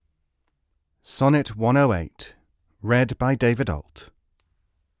Sonnet 108, read by David Alt.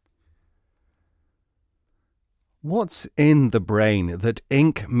 What's in the brain that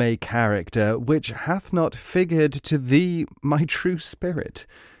ink may character, which hath not figured to thee my true spirit?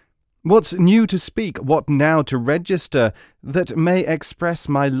 What's new to speak, what now to register, that may express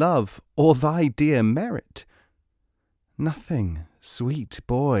my love or thy dear merit? Nothing, sweet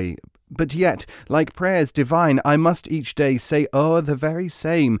boy, but yet, like prayers divine, I must each day say o'er the very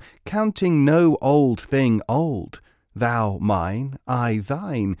same, counting no old thing old, thou mine, I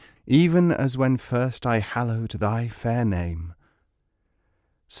thine, even as when first I hallowed thy fair name.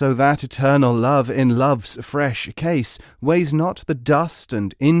 So that eternal love in love's fresh case weighs not the dust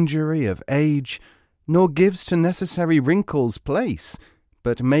and injury of age, nor gives to necessary wrinkles place,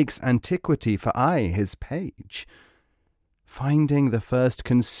 but makes antiquity for aye his page, finding the first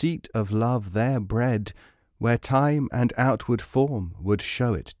conceit of love there bred, where time and outward form would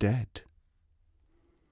show it dead.